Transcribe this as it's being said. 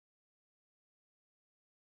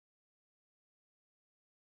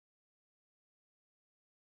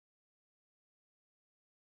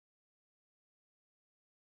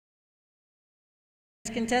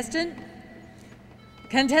contestant.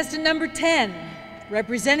 Contestant number 10,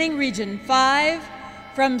 representing Region 5,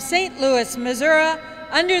 from St. Louis, Missouri,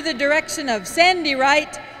 under the direction of Sandi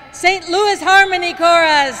Wright, St. Louis Harmony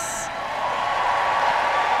Chorus.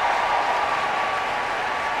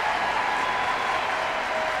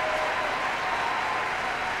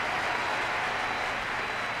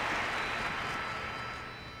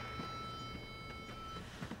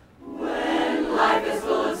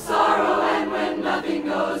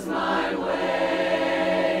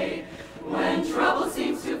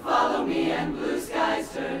 And blue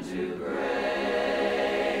skies turn to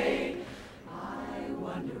gray. I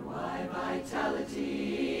wonder why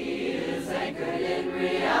vitality is anchored in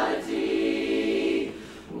reality.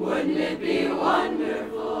 Wouldn't it be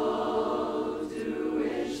wonderful to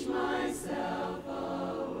wish myself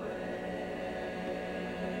away?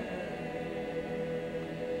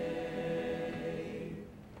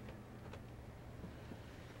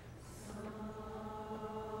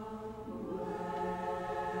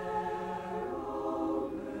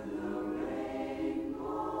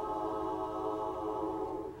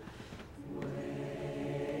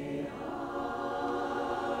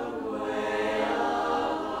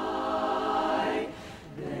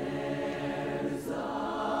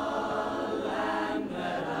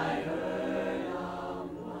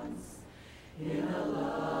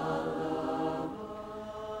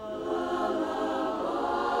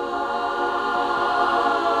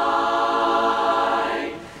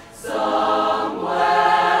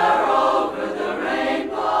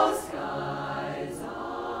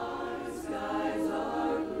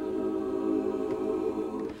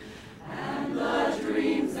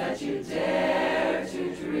 That you dare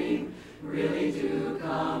to dream really do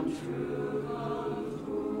come true.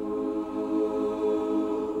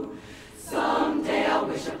 Someday I'll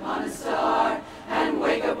wish upon a star and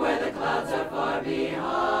wake up where the clouds are far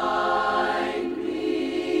behind me.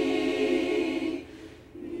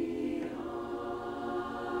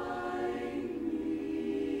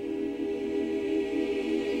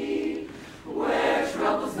 Where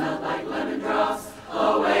troubles melt like lemon drops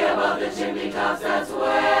away above the chimney tops, that's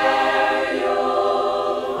where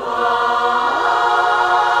you'll find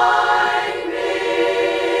me.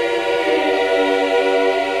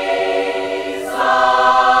 Somewhere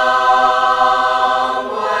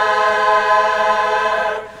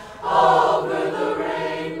over the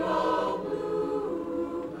rainbow,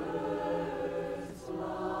 bluebirds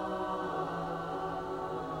fly.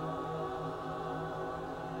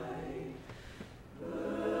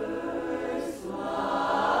 Birds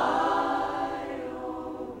fly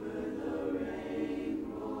over the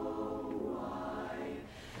rainbow. Why,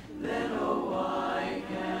 then oh why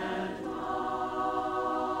can't I?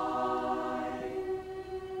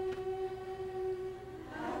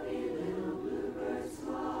 Happy little bluebirds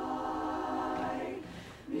fly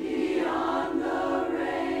beyond the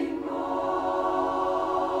rainbow.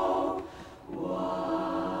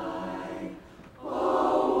 Why,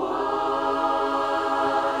 oh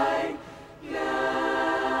why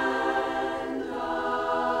can't I?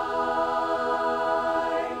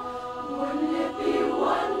 Wouldn't it be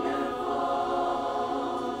wonderful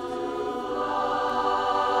to fly?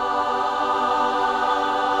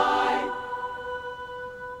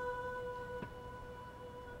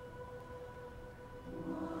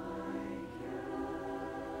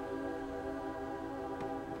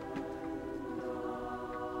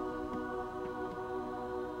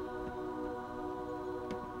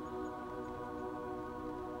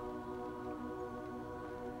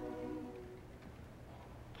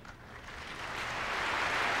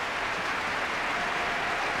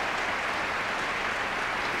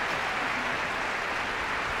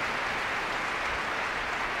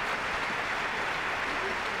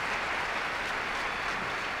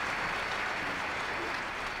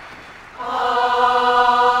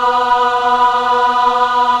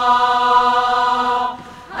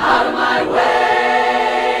 Out of my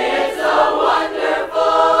way, it's a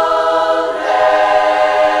wonderful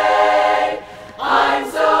day. I'm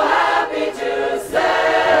so happy to say.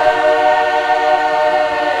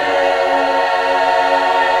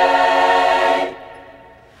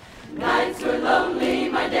 Nights were lonely,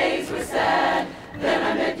 my days were sad. Then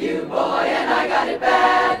I met you, boy, and I got it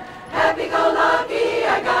bad. Happy-go-lucky,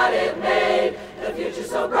 I got it made. The future's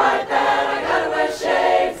so bright that I gotta wear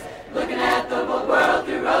shades. Looking at the whole world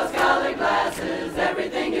through rose-colored glasses.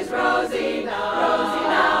 Everything is rosy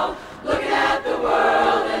now. Looking at the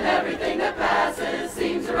world and everything that passes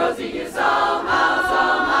seems a rosy hue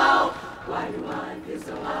somehow. Why do I feel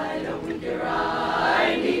so high? Don't wink your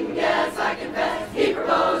eye. Needn't guess, I confess. He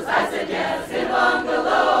proposed, I said yes. In a bungalow,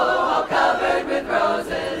 all covered with roses.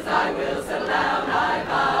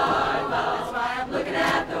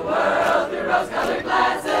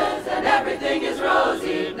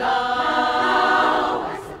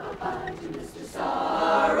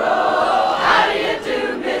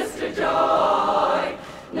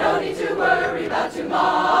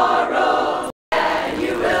 tomorrow.